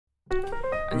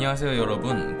안녕하세요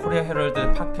여러분. 코리아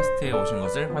헤럴드 팟캐스트에 오신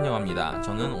것을 환영합니다.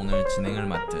 저는 오늘 진행을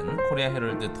맡은 코리아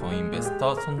헤럴드 더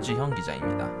인베스터 손지형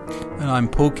기자입니다. And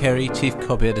I'm Paul Carey, Chief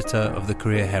Copy Editor of the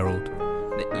Korea Herald.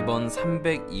 네, 이번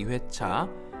 302회차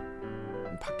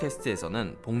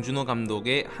팟캐스트에서는 봉준호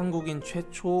감독의 한국인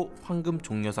최초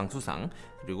황금종려상 수상,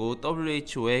 그리고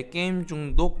WHO의 게임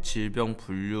중독 질병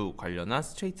분류 관련한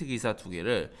스트레이트 기사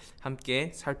 2개를 함께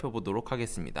살펴보도록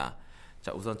하겠습니다.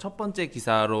 자, 우선 첫 번째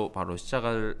기사로 바로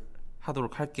시작을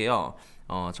하도록 할게요.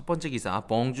 첫 번째 기사,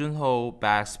 봉준호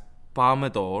bags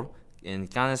Palme d'Or in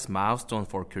Cannes milestone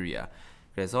for Korea.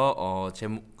 그래서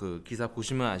제목 그 기사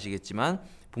보시면 아시겠지만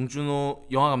봉준호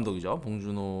영화 감독이죠.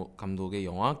 봉준호 감독의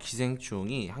영화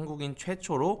기생충이 한국인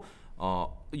최초로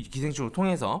기생충을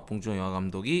통해서 봉준호 영화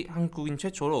감독이 한국인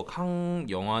최초로 칸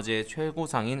영화제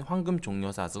최고상인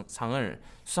황금종려상을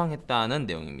수상했다는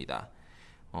내용입니다.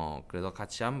 그래서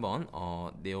같이 한번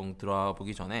내용 들어가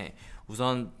보기 전에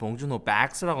우선 봉준호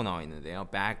bags라고 나와 있는데요.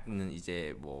 bag는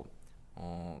이제 뭐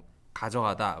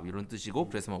가져가다 이런 뜻이고,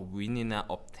 그래서 뭐 win이나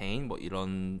obtain 뭐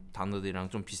이런 단어들이랑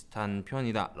좀 비슷한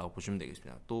표현이다라고 보시면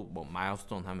되겠습니다. 또 뭐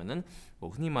milestone 하면은 뭐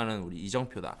흔히 말하는 우리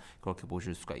이정표다, 그렇게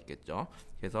보실 수가 있겠죠.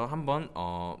 그래서 한번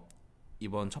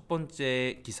이번 첫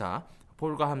번째 기사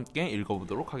폴과 함께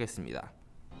읽어보도록 하겠습니다.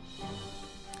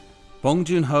 Bong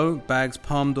Joon-ho bags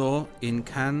Palme d'Or in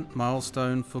Cannes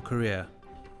milestone for Korea.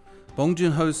 Bong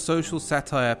Joon-ho's social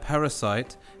satire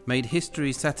Parasite made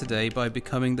history Saturday by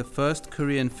becoming the first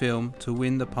Korean film to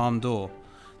win the Palme d'Or,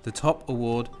 the top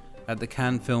award at the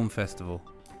Cannes Film Festival.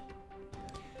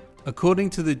 According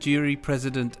to the jury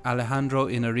president Alejandro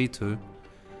Inarritu,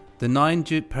 the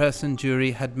 9-person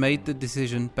jury had made the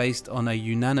decision based on a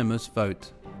unanimous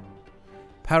vote.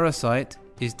 Parasite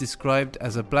is described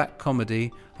as a black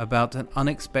comedy about an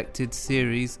unexpected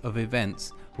series of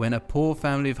events when a poor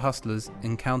family of hustlers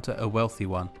encounter a wealthy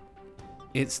one.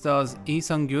 It stars Lee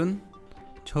Sung-gyun,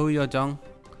 Cho Yo-jung,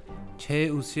 Chae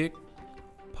Woo-sik,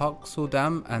 Park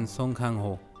So-dam and Song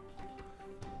Kang-ho.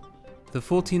 The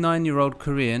 49-year-old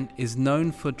Korean is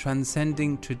known for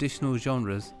transcending traditional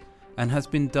genres and has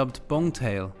been dubbed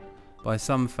Bongtail by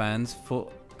some fans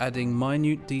for adding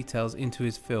minute details into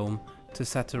his film to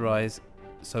satirize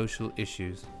social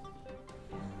issues.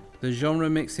 The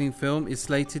genre-mixing film is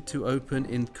slated to open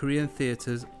in Korean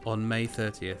theatres on May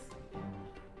 30th.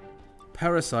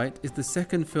 Parasite is the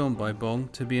second film by Bong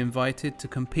to be invited to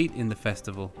compete in the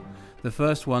festival, the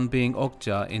first one being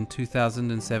Okja in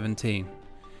 2017.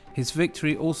 His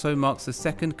victory also marks the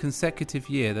second consecutive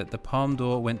year that the Palme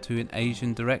d'Or went to an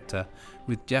Asian director,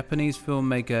 with Japanese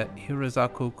filmmaker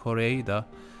Hirosaku Koreeda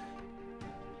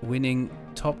winning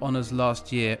top honors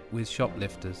last year with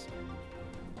Shoplifters.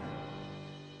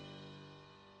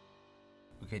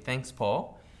 Okay, thanks,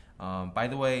 Paul. By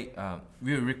the way,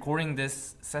 we're recording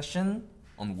this session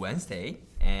on Wednesday,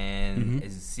 and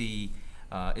as you see,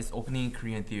 it's opening in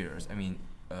Korean theaters. I mean,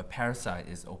 Parasite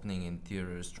is opening in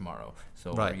theaters tomorrow.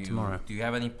 So, right, tomorrow. Do you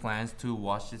have any plans to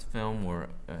watch this film, or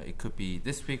it could be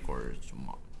this week or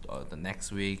the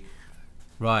next week?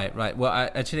 Right. Well,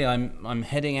 I'm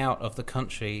heading out of the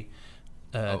country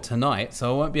tonight,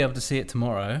 so I won't be able to see it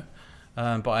tomorrow.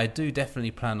 But I do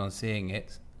definitely plan on seeing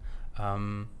it.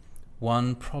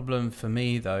 One problem for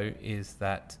me, though, is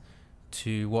that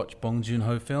to watch Bong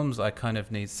Joon-ho films, I kind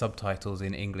of need subtitles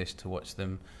in English to watch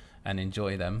them and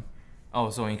enjoy them.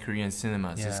 Oh, so in Korean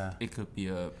cinemas, yeah. it could be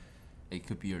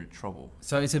your trouble.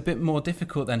 So it's a bit more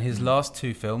difficult than his last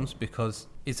two films because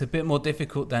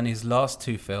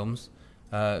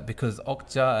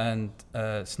Okja and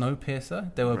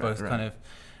Snowpiercer, they were both kind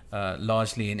of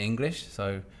largely in English.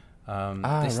 So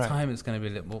this time it's going to be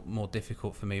a little more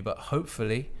difficult for me. But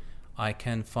hopefully I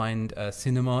can find a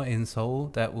cinema in Seoul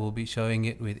that will be showing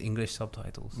it with English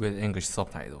subtitles. With English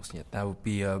subtitles, yeah, that would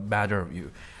be a matter of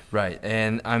you. Right,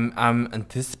 and I'm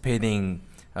anticipating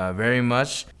very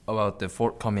much about the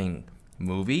forthcoming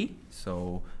movie.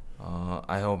 So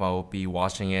I hope I will be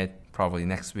watching it probably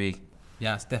next week.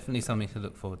 Yeah, it's definitely something to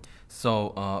look forward to.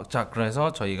 So, 자,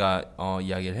 그래서 저희가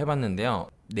이야기를 해봤는데요.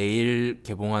 내일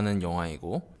개봉하는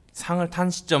영화이고 상을 탄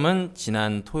시점은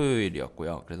지난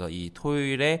토요일이었고요. 그래서 이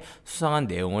토요일에 수상한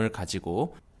내용을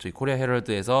가지고 저희 코리아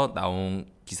헤럴드에서 나온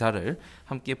기사를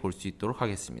함께 볼 수 있도록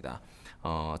하겠습니다.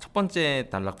 첫 번째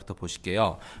단락부터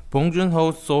보실게요. 봉준호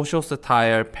social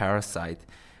satire Parasite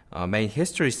made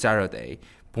history Saturday.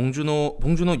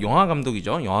 봉준호 영화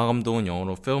감독이죠. 영화 감독은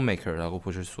영어로 filmmaker라고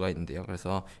보실 수가 있는데요.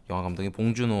 그래서 영화 감독이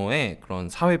봉준호의 그런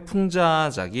사회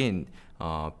풍자작인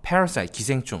Parasite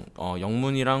기생충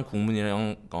영문이랑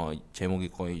국문이랑 제목이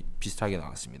거의 비슷하게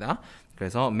나왔습니다.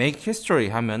 그래서 make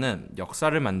history 하면은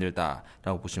역사를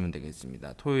만들다라고 보시면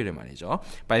되겠습니다. 토요일에 말이죠.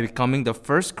 By becoming the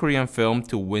first Korean film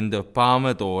to win the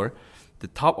Palme d'Or,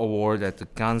 the top award at the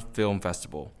Cannes Film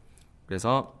Festival.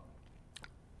 그래서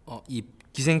이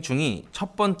기생충이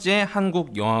첫 번째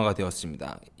한국 영화가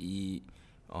되었습니다. 이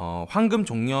황금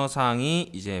종려상이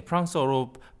이제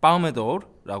프랑스어로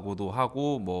파우메도르라고도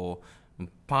하고 뭐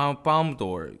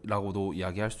파우메도르라고도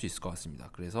이야기할 수 있을 것 같습니다.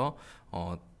 그래서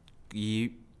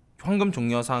이 황금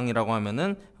종려상이라고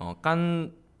하면은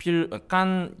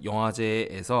칸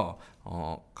영화제에서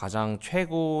가장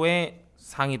최고의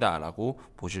상이다라고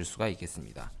보실 수가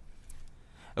있겠습니다.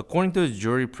 According to the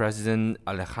jury president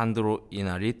Alejandro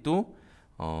Inarritu,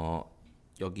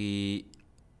 여기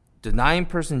the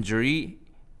 9-person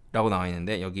jury라고 나와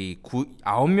있는데 여기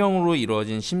 9명으로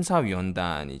이루어진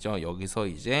심사위원단이죠. 여기서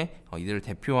이제 이들을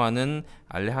대표하는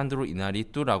알레한드로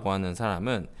이나리뚜라고 하는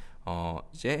사람은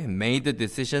이제 made the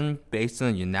decision based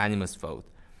on unanimous vote.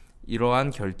 이러한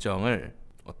결정을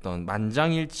어떤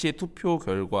만장일치의 투표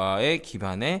결과에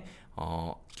기반해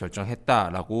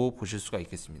결정했다라고 보실 수가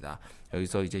있겠습니다.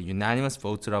 여기서 이제 unanimous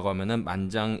vote라고 하면은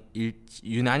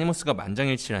unanimous가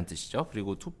만장일치라는 뜻이죠.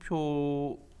 그리고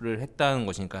투표를 했다는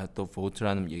것이니까 또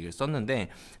vote라는 얘기를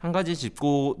썼는데 한 가지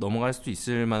짚고 넘어갈 수도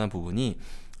있을 만한 부분이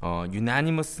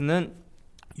unanimous는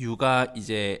U가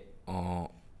이제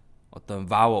어떤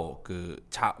vowel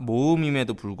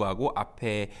모음임에도 불구하고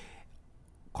앞에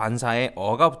관사에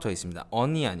어가 붙어 있습니다.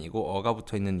 on이 아니고 어가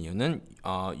붙어 있는 이유는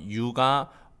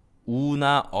U가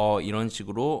우나 이런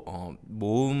식으로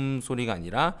모음 소리가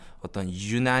아니라 어떤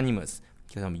unanimous,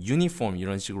 그래서 uniform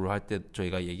이런 식으로 할 때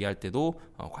저희가 얘기할 때도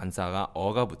관사가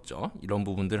어가 붙죠. 이런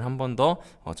부분들 한 번 더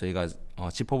저희가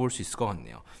짚어볼 수 있을 것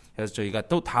같네요. 그래서 저희가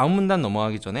또 다음 문단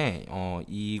넘어가기 전에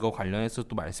이거 관련해서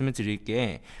또 말씀을 드릴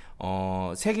게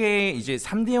세계에 이제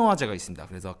 3대 영화제가 있습니다.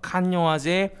 그래서 칸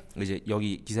영화제, 이제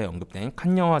여기 기사에 언급된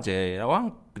칸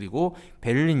영화제와 그리고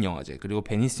베를린 영화제, 그리고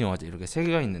베니스 영화제 이렇게 세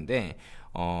개가 있는데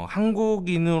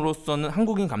한국인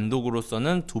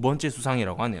감독으로서는 두 번째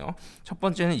수상이라고 하네요. 첫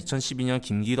번째는 2012년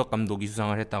김기덕 감독이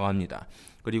수상을 했다고 합니다.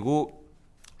 그리고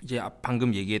이제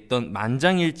방금 얘기했던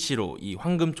만장일치로 이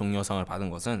황금 종려상을 받은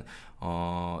것은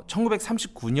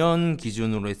 1939년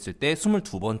기준으로 했을 때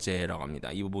 22번째라고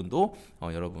합니다. 이 부분도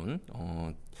여러분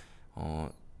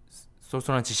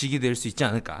쏠쏠한 지식이 될 수 있지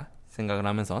않을까 생각을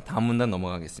하면서 다음 문단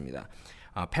넘어가겠습니다.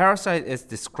 Parasite is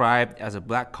described as a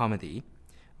black comedy.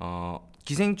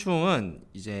 기생충은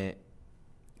이제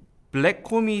블랙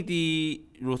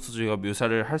코미디로서 저희가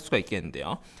묘사를 할 수가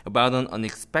있겠는데요. About an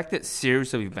unexpected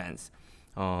series of events.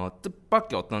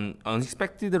 뜻밖의 어떤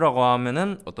unexpected라고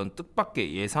하면은 어떤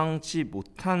뜻밖의 예상치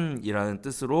못한이라는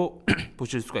뜻으로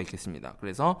보실 수가 있겠습니다.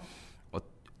 그래서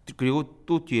그리고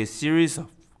또 뒤에 series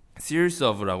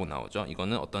of라고 나오죠.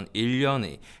 이거는 어떤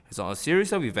일련의, 그래서 a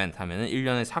series of event 하면은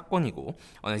일련의 사건이고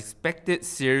unexpected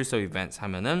series of events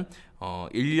하면은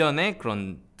일련의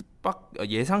그런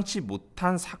예상치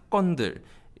못한 사건들,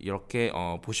 이렇게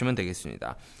보시면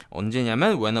되겠습니다.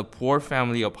 언제냐면 when a poor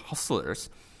family of hustlers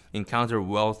encounter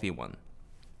wealthy one.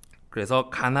 그래서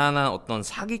가난한 어떤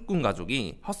사기꾼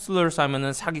가족이 hustlers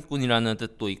하면은 사기꾼이라는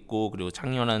뜻도 있고 그리고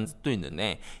창녀라는 뜻도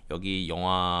있는데 여기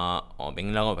영화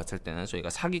맥락을 봤을 때는 저희가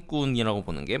사기꾼이라고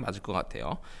보는 게 맞을 것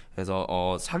같아요.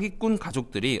 그래서 사기꾼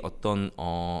가족들이 어떤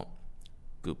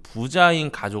그 부자인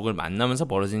가족을 만나면서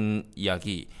벌어진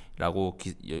이야기라고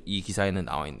이 기사에는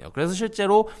나와 있네요. 그래서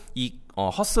실제로 이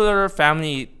hustler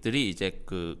패밀리들이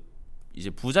이제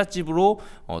부잣집으로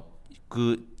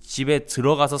그 집에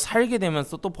들어가서 살게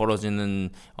되면서 또 벌어지는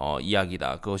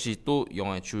이야기다. 그것이 또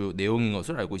영화의 주요 내용인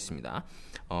것을 알고 있습니다.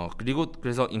 그리고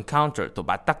그래서 encounter, 또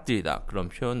맞닥뜨리다, 그런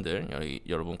표현들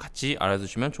여러분 같이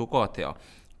알아두시면 좋을 것 같아요.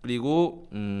 그리고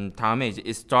다음에 이제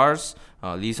it stars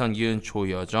리선균,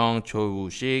 조여정,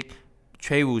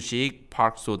 최우식,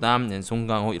 박소담,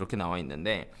 송강호 이렇게 나와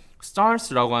있는데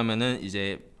stars라고 하면은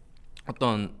이제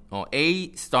어떤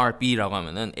A star B라고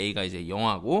하면은 A가 이제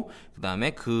영화고 그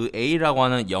다음에 그 A라고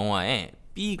하는 영화에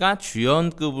B가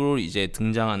주연급으로 이제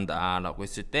등장한다라고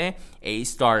했을 때 A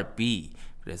star B.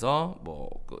 그래서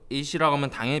이시라고 하면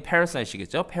당연히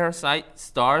Parasite이겠죠. Parasite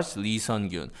stars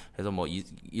리선균. 그래서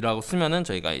이라고 쓰면은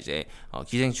저희가 이제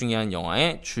기생충이라는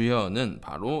영화의 주연은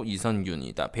바로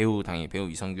이선균이다. 당연히 배우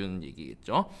이선균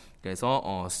얘기겠죠.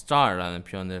 그래서 star라는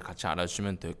표현을 같이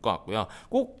알아주시면 될 것 같고요.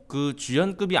 꼭 그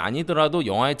주연급이 아니더라도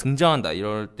영화에 등장한다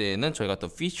이럴 때는 저희가 또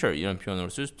feature 이런 표현으로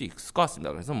쓸 수도 있을 것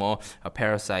같습니다. 그래서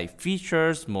Parasite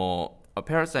features,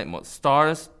 Parasite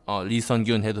stars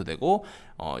리선균 해도 되고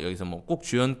여기서 꼭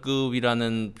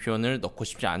주연급이라는 표현을 넣고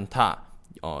싶지 않다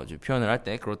표현을 할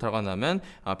때 그렇다고 한다면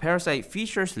Parasite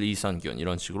features 리 선균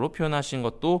이런 식으로 표현하시는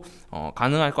것도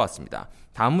가능할 것 같습니다.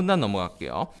 다음 문단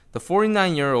넘어갈게요. The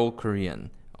 49-year-old Korean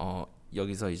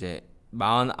여기서 이제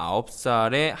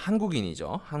 49살의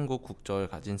한국인이죠. 한국 국적을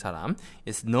가진 사람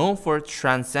is known for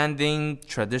transcending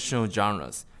traditional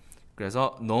genres.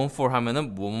 그래서 known for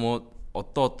하면은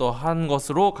어떠한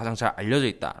것으로 가장 잘 알려져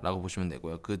있다라고 보시면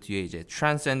되고요. 그 뒤에 이제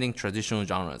transcending traditional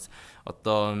genres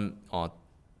어떤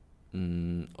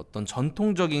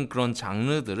전통적인 그런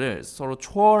장르들을 서로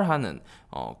초월하는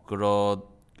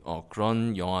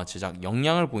그런 영화 제작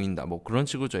역량을 보인다. 뭐 그런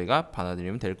식으로 저희가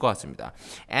받아들이면 될 것 같습니다.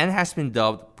 And has been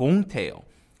dubbed 봉태일.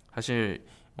 사실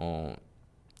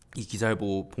이 기사를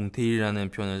보고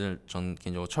봉태일이라는 표현을 전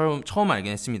개인적으로 처음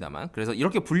알긴 했습니다만 그래서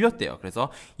이렇게 불렸대요.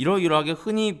 그래서 이러이러하게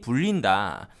흔히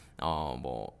불린다.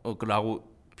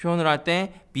 라고 표현을 할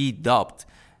때 be dubbed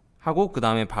하고 그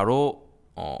다음에 바로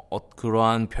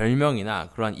그러한 별명이나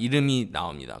그러한 이름이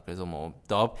나옵니다. 그래서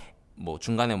dub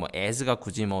중간에 as가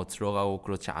굳이 들어가고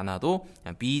그렇지 않아도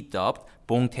그냥 be dubbed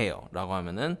봉태일라고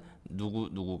하면은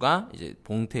누구가 이제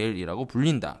봉태일이라고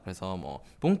불린다. 그래서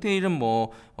봉태일은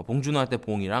봉준호 할 때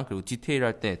봉이랑 그리고 디테일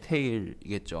할 때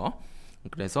테일이겠죠.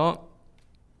 그래서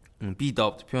be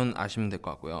dubbed 표현 아시면 될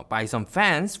것 같고요. By some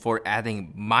fans for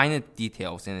adding minor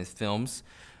details in his films.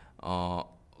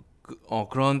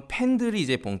 그런 팬들이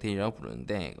이제 봉태일이라고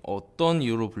부르는데 어떤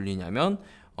이유로 불리냐면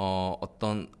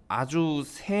어떤 아주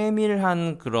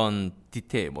세밀한 그런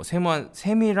디테일,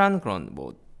 세밀한 그런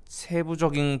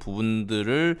세부적인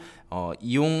부분들을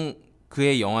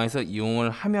그의 영화에서 이용을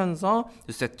하면서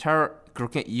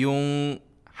그렇게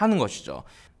이용하는 것이죠.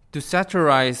 To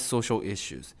satirize social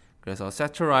issues. 그래서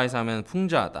satirize 하면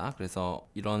풍자하다. 그래서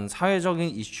이런 사회적인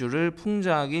이슈를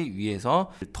풍자하기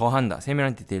위해서 더한다.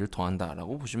 세밀한 디테일을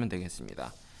더한다라고 보시면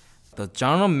되겠습니다. The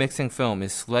genre mixing film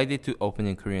is slated to open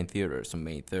in Korean theaters on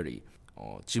May 30.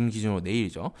 지금 기준으로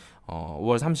내일이죠.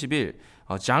 5월 30일.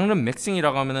 장르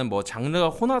믹싱이라고 하면은 장르가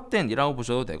혼합된이라고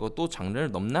보셔도 되고 또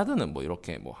장르를 넘나드는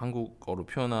이렇게 한국어로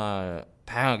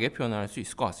다양하게 표현할 수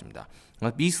있을 것 같습니다.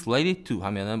 be slated to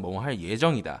하면은 할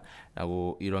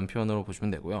예정이다라고 이런 표현으로 보시면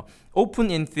되고요.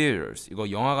 Open in theaters 이거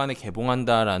영화관에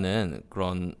개봉한다라는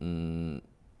그런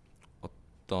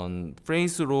어떤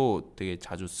프레이즈로 되게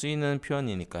자주 쓰이는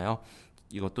표현이니까요.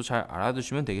 이것도 잘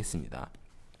알아두시면 되겠습니다.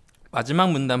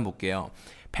 마지막 문단 볼게요.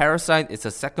 Parasite is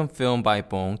the second film by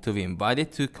Bong to be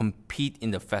invited to compete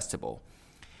in the festival.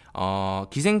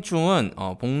 기생충은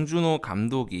봉준호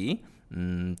감독이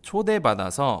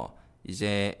초대받아서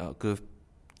이제 그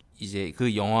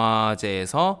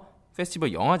영화제에서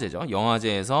페스티벌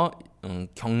영화제에서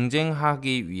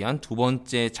경쟁하기 위한 두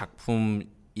번째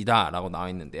작품이다라고 나와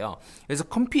있는데요. 그래서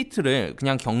컴피트를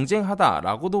그냥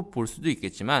경쟁하다라고도 볼 수도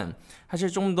있겠지만 사실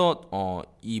좀 더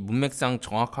이 문맥상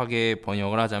정확하게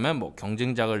번역을 하자면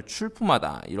경쟁작을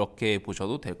출품하다 이렇게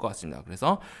보셔도 될 것 같습니다.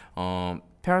 그래서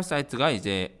패러사이트가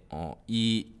이제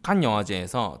이 칸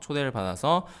영화제에서 초대를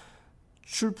받아서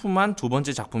출품한 두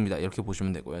번째 작품이다 이렇게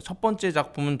보시면 되고요. 첫 번째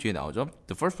작품은 뒤에 나오죠.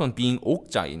 The first one being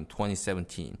옥자 in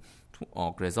 2017.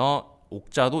 그래서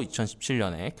옥자도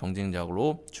 2017년에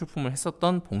경쟁작으로 출품을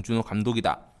했었던 봉준호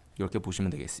감독이다 이렇게 보시면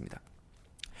되겠습니다.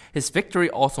 His victory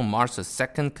also marks the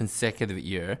second consecutive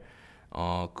year.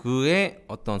 그의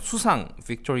어떤 수상,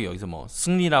 victory 여기서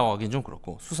승리라고 하긴 좀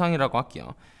그렇고 수상이라고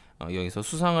할게요. 여기서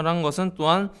수상을 한 것은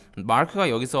또한 마크가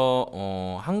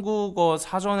여기서 한국어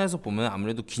사전에서 보면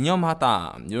아무래도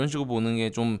기념하다 이런 식으로 보는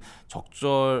게 좀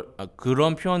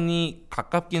그런 표현이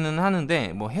가깝기는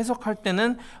하는데 해석할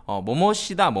때는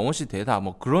뭐뭇이다 뭐뭇이 되다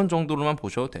그런 정도로만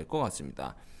보셔도 될 것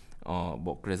같습니다.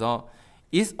 그래서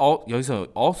여기서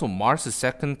also marks the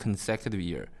second consecutive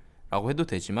year 라고 해도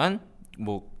되지만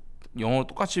영어로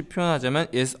똑같이 표현하자면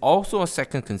is also a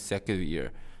second consecutive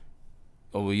year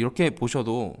이렇게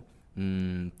보셔도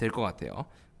될 것 같아요.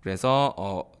 그래서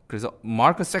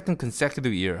mark a second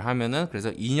consecutive year 하면은 그래서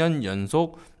 2년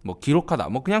연속 기록하다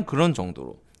그냥 그런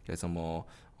정도로 그래서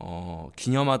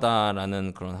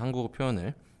기념하다라는 그런 한국어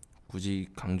표현을 굳이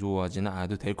강조하지는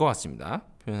않아도 될 것 같습니다.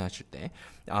 표현하실 때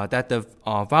that the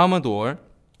Valmador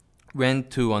went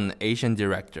to an Asian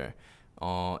director.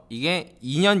 이게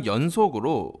 2년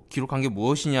연속으로 기록한 게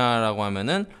무엇이냐라고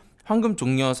하면은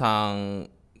황금종려상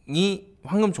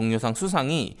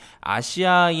수상이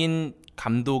아시아인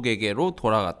감독에게로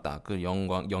돌아갔다. 그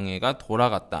영예가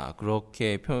돌아갔다.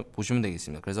 그렇게 보시면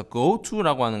되겠습니다. 그래서 go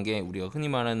to라고 하는 게 우리가 흔히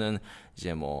말하는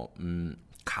이제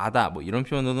가다 이런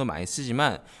표현으로 많이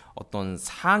쓰지만 어떤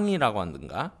상이라고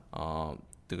하든가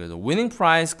그래서 winning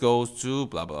prize goes to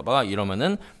blah blah blah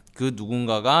이러면은 그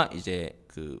누군가가 이제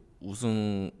그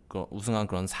우승한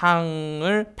그런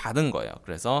상을 받은 거예요.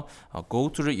 그래서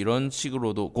go-to를 이런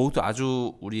식으로도 go-to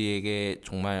아주 우리에게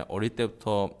정말 어릴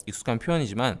때부터 익숙한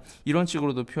표현이지만 이런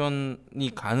식으로도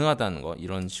표현이 가능하다는 거,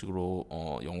 이런 식으로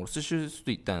영어로 쓰실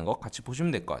수도 있다는 거 같이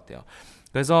보시면 될 것 같아요.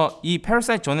 그래서 이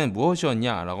Parasite 전에는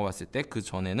무엇이었냐라고 봤을 때 그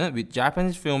전에는 with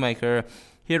Japanese filmmaker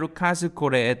Hirokazu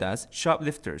Koreeda's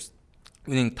Shoplifters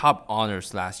winning top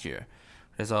honors last year.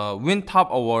 그래서 win top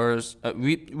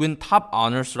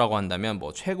honors라고 한다면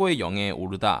뭐 최고의 영예에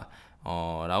오르다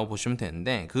라고 보시면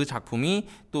되는데 그 작품이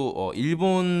또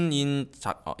일본인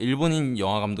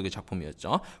영화 감독의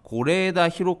작품이었죠. 고레에다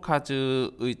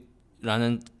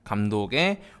히로카즈라는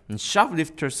감독의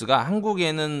Shoplifters가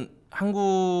한국에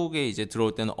이제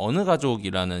들어올 때는 어느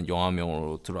가족이라는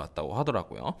영화명으로 들어왔다고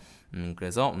하더라고요.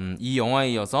 그래서 이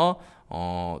영화에 이어서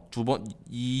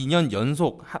 2년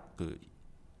연속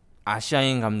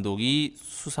아시아인 감독이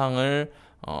수상을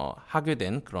하게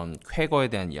된 그런 쾌거에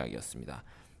대한 이야기였습니다.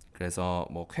 그래서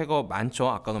뭐 쾌거 많죠.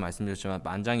 아까도 말씀드렸지만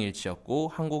만장일치였고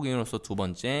한국인으로서 두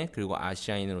번째 그리고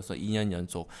아시아인으로서 2년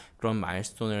연속 그런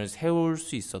마일스톤을 세울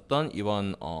수 있었던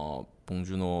이번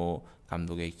봉준호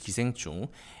감독의 기생충에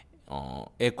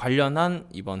관련한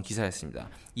이번 기사였습니다.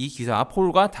 이 기사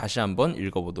폴과 다시 한번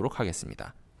읽어보도록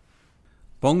하겠습니다.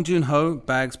 Bong Joon-ho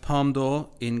bags Palme d'Or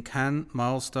in Cannes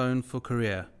milestone for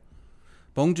Korea.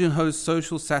 Bong Joon-ho's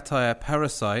social satire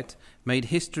Parasite made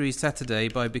history Saturday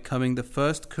by becoming the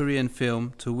first Korean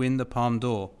film to win the Palme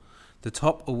d'Or, the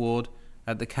top award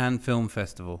at the Cannes Film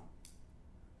Festival.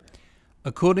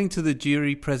 According to the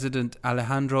jury president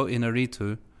Alejandro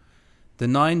Inarritu, the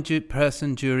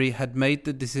 9-person jury had made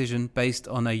the decision based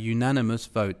on a unanimous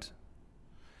vote.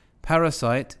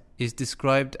 Parasite is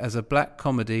described as a black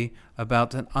comedy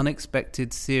about an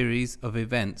unexpected series of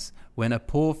events when a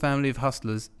poor family of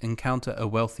hustlers encounter a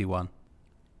wealthy one.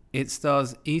 It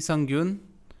stars Lee Sang-gyun,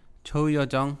 Cho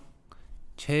Yo-jung,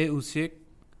 Chae Woo-sik,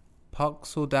 Park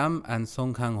So-dam and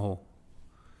Song Kang-ho.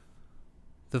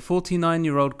 The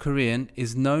 49-year-old Korean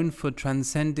is known for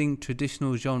transcending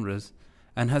traditional genres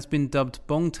and has been dubbed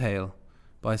Bongtail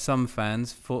by some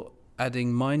fans for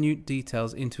adding minute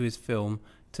details into his film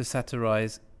to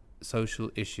satirize social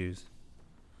issues.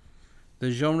 The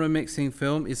genre-mixing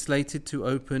film is slated to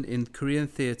open in Korean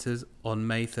theatres on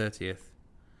May 30th.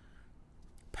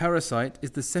 Parasite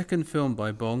is the second film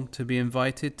by Bong to be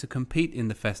invited to compete in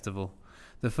the festival,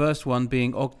 the first one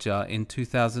being Okja in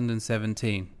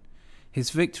 2017.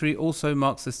 His victory also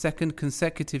marks the second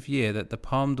consecutive year that the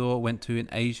Palme d'Or went to an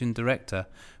Asian director,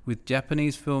 with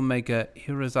Japanese filmmaker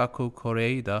Hirokazu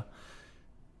Koreeda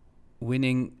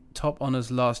winning top honors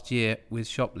last year with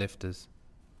Shoplifters.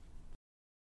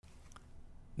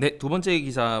 네, 두 번째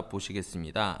기사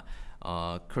보시겠습니다.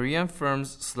 Korean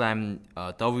firms slam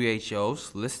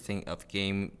WHO's listing of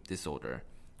game disorder.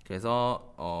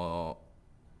 그래서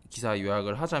기사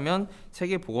요약을 하자면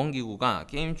세계보건기구가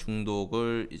게임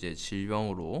중독을 이제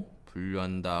질병으로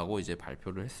분류한다고 이제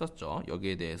발표를 했었죠.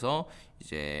 여기에 대해서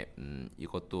이제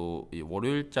이것도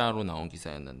월요일자로 나온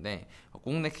기사였는데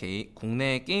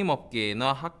국내 게임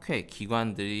업계나 학회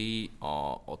기관들이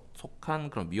속한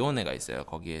그런 위원회가 있어요.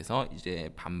 거기에서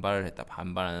이제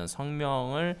반발하는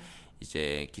성명을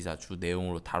이제 기사 주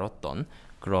내용으로 다뤘던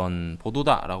그런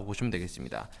보도다라고 보시면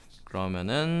되겠습니다.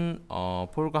 그러면은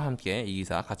폴과 함께 이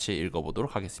기사 같이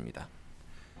읽어보도록 하겠습니다.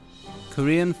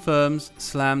 Korean firms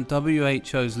slam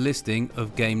WHO's listing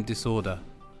of game disorder.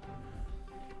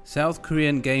 South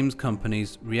Korean games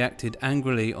companies reacted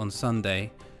angrily on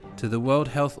Sunday to the World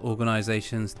Health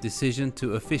Organization's decision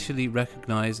to officially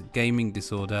recognize gaming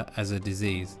disorder as a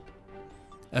disease.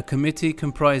 A committee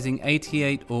comprising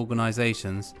 88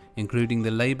 organizations, including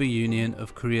the labor union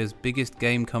of Korea's biggest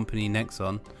game company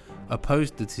Nexon,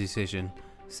 opposed the decision,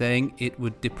 saying it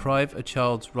would deprive a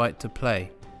child's right to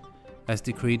play, as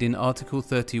decreed in Article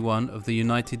 31 of the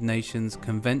United Nations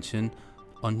Convention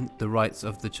on the Rights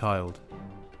of the Child.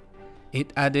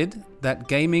 It added that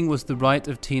gaming was the right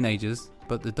of teenagers,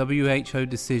 but the WHO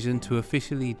decision to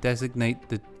officially designate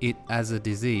it as a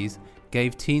disease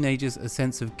gave teenagers a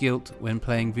sense of guilt when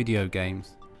playing video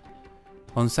games.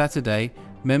 On Saturday,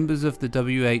 members of the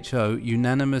WHO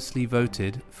unanimously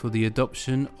voted for the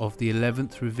adoption of the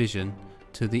 11th revision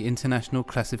to the International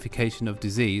Classification of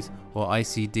Disease, or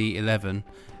ICD-11,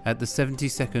 at the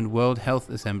 72nd World Health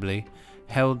Assembly,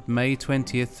 held May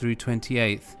 20th through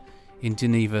 28th in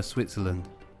Geneva, Switzerland.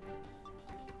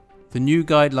 The new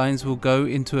guidelines will go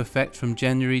into effect from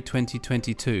January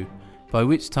 2022, by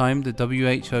which time the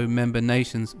WHO member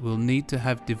nations will need to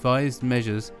have devised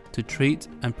measures to treat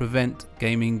and prevent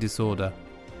gaming disorder.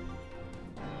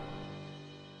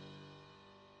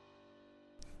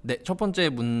 네, 첫 번째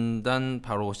문단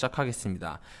바로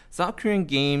시작하겠습니다. South Korean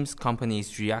games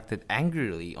companies reacted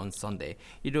angrily on Sunday.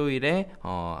 일요일에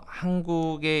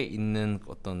한국에 있는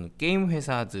어떤 게임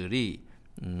회사들이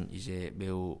이제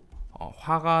매우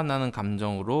화가 나는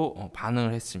감정으로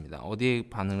반응을 했습니다. 어디에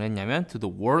반응을 했냐면 to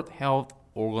the World Health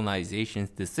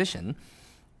Organization's decision.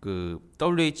 그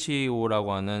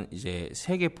WHO라고 하는 이제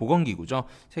세계 보건기구죠.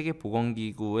 세계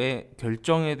보건기구의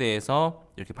결정에 대해서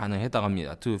이렇게 반응했다고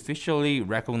합니다. To officially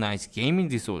recognize gaming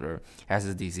disorder as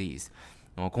a disease.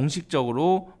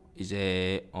 공식적으로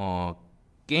이제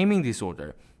게이밍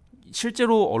디소더.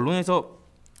 실제로 언론에서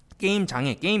게임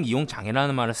장애, 게임 이용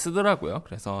장애라는 말을 쓰더라고요.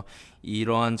 그래서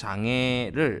이러한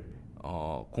장애를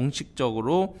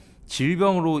공식적으로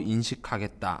질병으로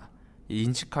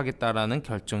인식하겠다라는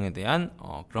결정에 대한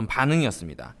그런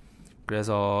반응이었습니다.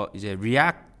 그래서 이제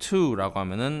react to라고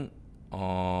하면은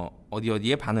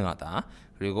어디에 반응하다.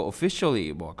 그리고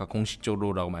officially 뭐 아까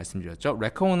공식적으로라고 말씀드렸죠.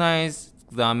 recognize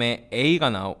그다음에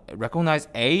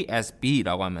recognize A as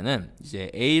B라고 하면은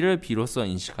이제 A를 B로서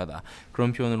인식하다.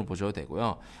 그런 표현으로 보셔도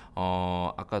되고요.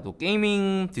 아까도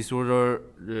게이밍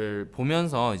디소더를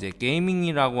보면서 이제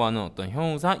게이밍이라고 하는 어떤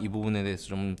형용사 이 부분에 대해서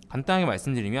좀 간단하게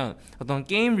말씀드리면 어떤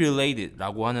게임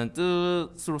related라고 하는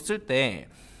뜻으로 쓸 때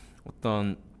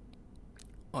어떤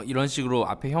이런 식으로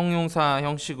앞에 형용사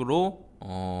형식으로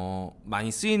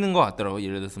많이 쓰이는 것 같더라고요.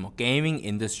 예를 들어서 뭐 게이밍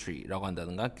인더스트리라고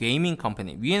한다든가 게이밍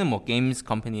컴퍼니 위에는 뭐 게임스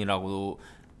컴퍼니라고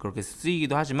그렇게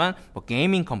쓰이기도 하지만 뭐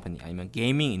게이밍 컴퍼니 아니면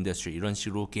게이밍 인더스트리 이런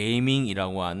식으로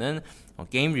게이밍이라고 하는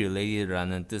게임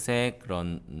릴레이드라는 뜻의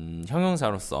그런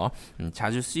형용사로서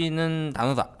자주 쓰이는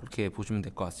단어다 그렇게 보시면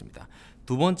될 것 같습니다.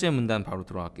 두 번째 문단 바로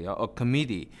들어갈게요. A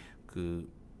committee 그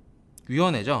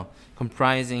위원회죠.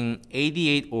 Comprising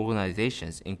 88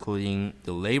 organizations, including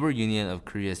the labor union of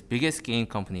Korea's biggest game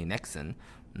company, Nexon.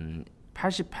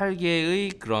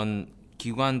 88개의 그런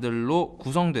기관들로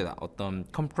구성되다. 어떤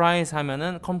comprise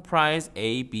하면은 comprise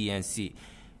A, B, and C.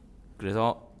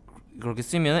 그래서 그렇게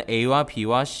쓰면 A와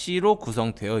B와 C로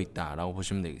구성되어 있다라고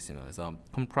보시면 되겠습니다. 그래서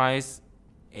comprise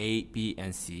A, B,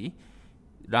 and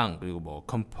C랑 그리고 뭐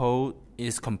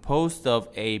is composed of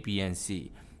A, B, and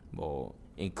C. 뭐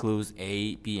includes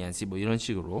A, B, and C 뭐 이런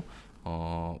식으로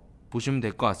보시면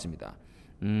될 것 같습니다.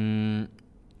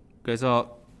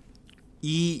 그래서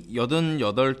이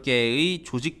 88개의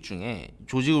조직 중에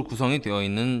조직으로 구성이 되어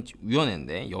있는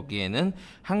위원회인데 여기에는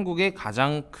한국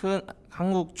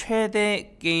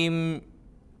최대 게임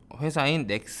회사인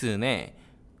넥슨의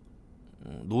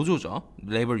노조죠.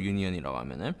 레이버 유니언이라고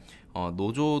하면은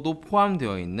노조도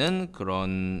포함되어 있는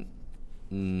그런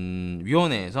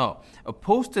위원회에서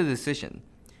opposed the decision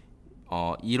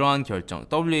이러한 결정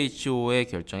WHO의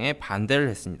결정에 반대를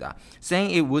했습니다.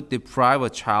 Saying it would deprive a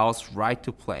child's right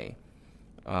to play.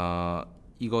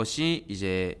 이것이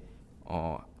이제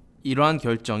이러한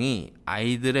결정이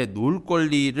아이들의 놀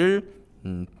권리를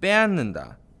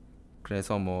빼앗는다.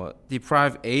 그래서 뭐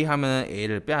deprive A 하면은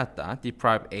A를 빼앗다.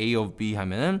 deprive A of B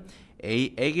하면은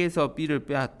A에게서 B를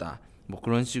빼앗다. 뭐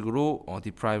그런 식으로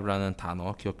deprive라는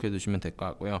단어 기억해 두시면 될 것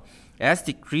같고요. As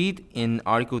decreed in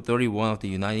Article 31 of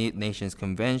the United Nations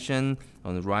Convention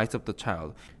on the Rights of the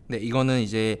Child. 네, 이거는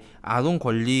이제 아동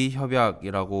권리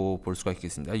협약이라고 볼 수가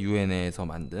있겠습니다. 유엔에서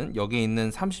만든 여기에 있는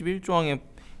 31조항에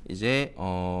이제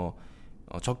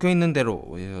적혀 있는 대로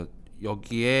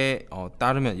여기에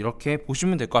따르면 이렇게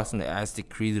보시면 될 것 같습니다. As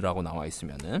decreed라고 나와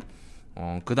있으면은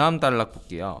그 다음 단락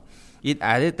볼게요. It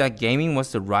added that gaming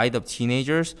was the right of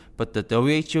teenagers, but the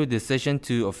WHO decision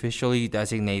to officially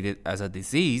designate it as a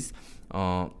disease.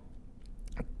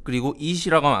 그리고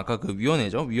이시라고 하면 아까 그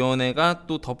위원회죠. 위원회가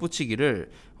또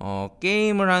덧붙이기를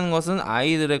게임을 하는 것은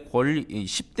아이들의 권리,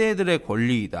 10대들의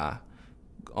권리이다.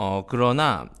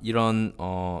 그러나 이런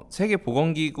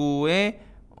세계보건기구의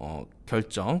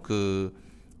결정, 그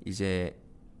이제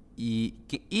이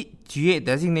뒤에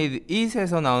designated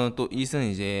it에서 나오는 또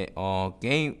it은 이제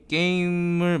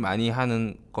게임을 많이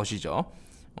하는 것이죠.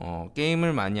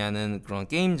 게임을 많이 하는 그런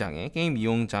게임 장애, 게임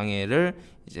이용 장애를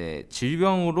이제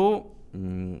질병으로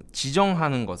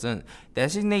지정하는 것은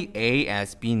designate A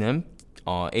as B는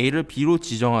A를 B로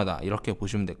지정하다 이렇게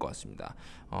보시면 될 것 같습니다.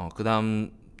 그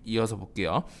다음 이어서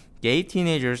볼게요. Gave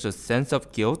teenagers a sense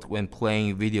of guilt when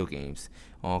playing video games.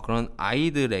 그런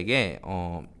아이들에게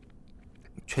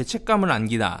죄책감을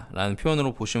안기다라는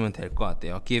표현으로 보시면 될 것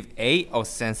같아요. Give A a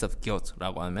sense of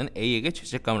guilt라고 하면 A에게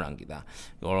죄책감을 안기다.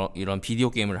 이런 비디오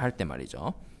게임을 할 때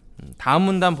말이죠. 다음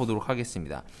문단 보도록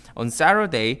하겠습니다. On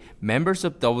Saturday, members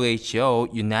of WHO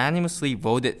unanimously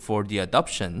voted for the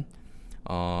adoption.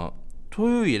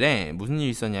 토요일에 무슨 일이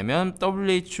있었냐면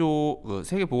WHO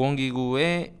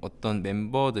세계보건기구의 어떤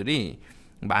멤버들이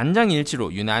만장일치로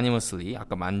unanimously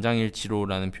아까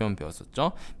만장일치로라는 표현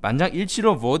배웠었죠.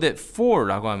 만장일치로 voted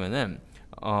for라고 하면은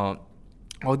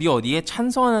어디에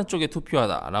찬성하는 쪽에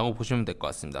투표하다라고 보시면 될 것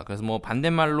같습니다. 그래서 뭐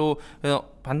반대말로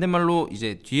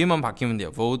이제 뒤에만 바뀌면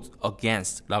돼요. vote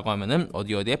against라고 하면은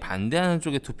어디에 반대하는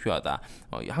쪽에 투표하다.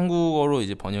 한국어로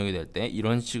이제 번역이 될 때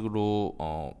이런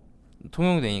식으로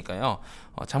통용되니까요.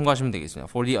 참고하시면 되겠습니다.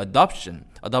 For the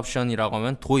adoption이라고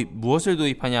하면 무엇을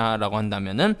도입하냐라고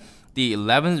한다면은 the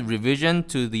 11th revision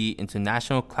to the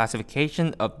International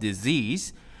Classification of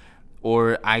Disease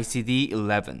or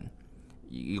ICD-11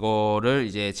 이거를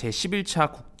이제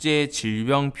제11차 국제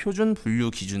질병 표준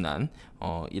분류 기준안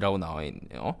이라고 나와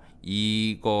있네요.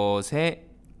 이것에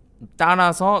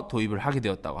따라서 도입을 하게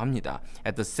되었다고 합니다.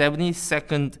 At the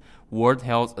 72nd World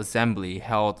Health Assembly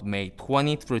held May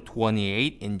 20 through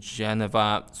 28 in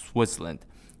Geneva, Switzerland.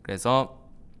 그래서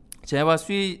제네바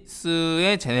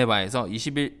스위스의 제네바에서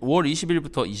 5월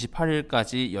 20일부터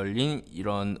 28일까지 열린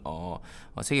이런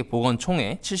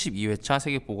세계보건총회 72회차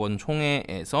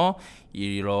세계보건총회에서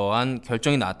이러한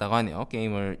결정이 나왔다고 하네요.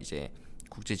 게임을 이제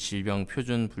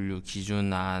국제질병표준분류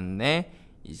기준안을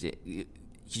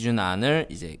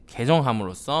이제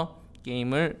개정함으로써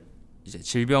게임을 이제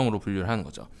질병으로 분류를 하는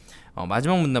거죠.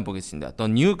 마지막 문단 보겠습니다. The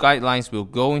new guidelines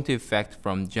will go into effect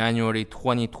from January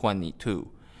 2022.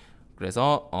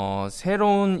 그래서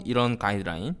새로운 이런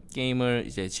가이드라인, 게임을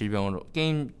이제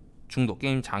게임 중독,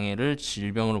 게임 장애를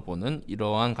질병으로 보는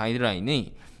이러한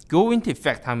가이드라인이 go into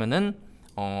effect 하면은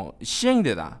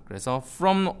시행되다. 그래서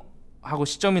from 하고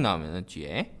시점이 나오면은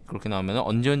뒤에 그렇게 나오면은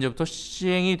언제부터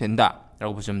시행이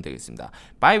된다라고 보시면 되겠습니다.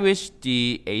 By which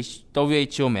the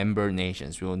WHO member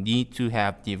nations will need to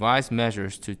have devised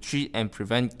measures to treat and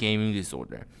prevent gaming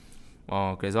disorder.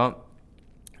 그래서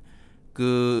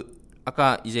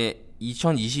아까 이제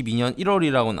 2022년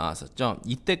 1월이라고 나왔었죠.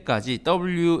 이때까지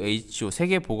WHO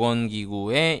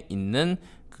세계보건기구에 있는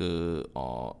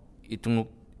이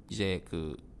등록 이제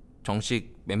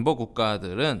정식 멤버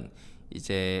국가들은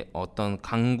이제 어떤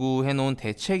강구해 놓은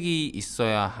대책이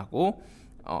있어야 하고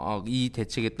이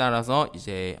대책에 따라서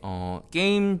이제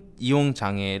게임 이용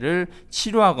장애를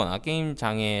치료하거나 게임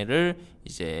장애를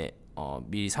이제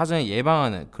미리 사전에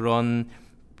예방하는 그런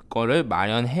거를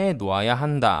마련해 놓아야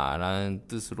한다라는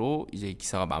뜻으로 이제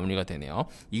기사가 마무리가 되네요.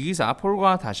 이 기사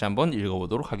폴과 다시 한번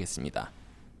읽어보도록 하겠습니다.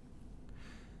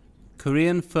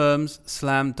 Korean firms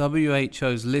slam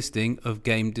WHO's listing of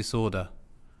game disorder.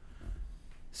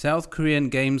 South Korean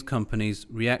games companies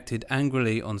reacted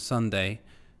angrily on Sunday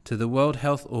to the World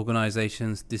Health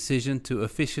Organization's decision to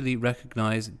officially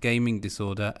recognize gaming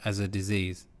disorder as a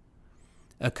disease.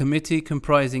 A committee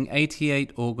comprising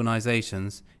 88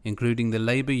 organizations, including the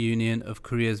labor union of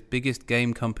Korea's biggest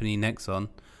game company Nexon,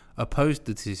 opposed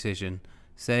the decision,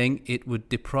 saying it would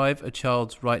deprive a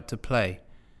child's right to play,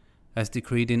 as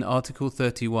decreed in Article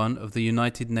 31 of the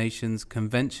United Nations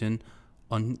Convention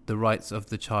on the Rights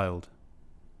of the Child.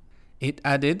 It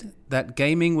added that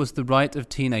gaming was the right of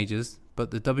teenagers, but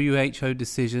the WHO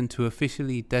decision to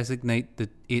officially designate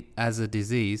it as a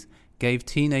disease gave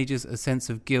teenagers a sense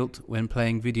of guilt when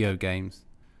playing video games.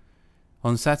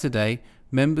 On Saturday,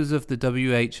 members of the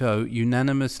WHO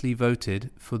unanimously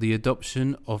voted for the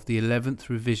adoption of the 11th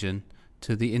revision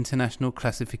to the International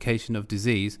Classification of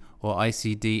Disease, or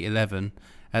ICD-11,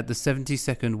 at the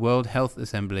 72nd World Health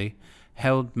Assembly,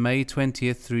 held May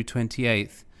 20th through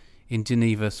 28th in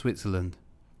Geneva, Switzerland.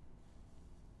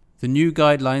 The new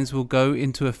guidelines will go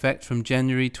into effect from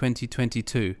January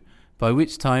 2022, by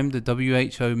which time the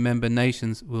WHO member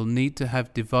nations will need to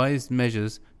have devised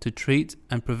measures to treat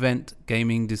and prevent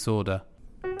gaming disorder.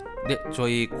 네,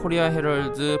 저희 코리아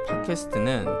헤럴드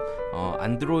팟캐스트는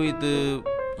안드로이드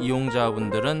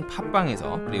이용자분들은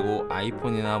팟빵에서, 그리고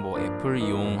아이폰이나 뭐 애플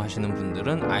이용하시는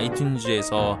분들은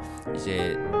아이튠즈에서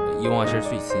이제 이용하실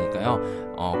수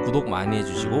있으니까요. 구독 많이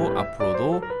해주시고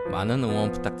앞으로도 많은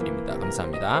응원 부탁드립니다.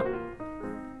 감사합니다.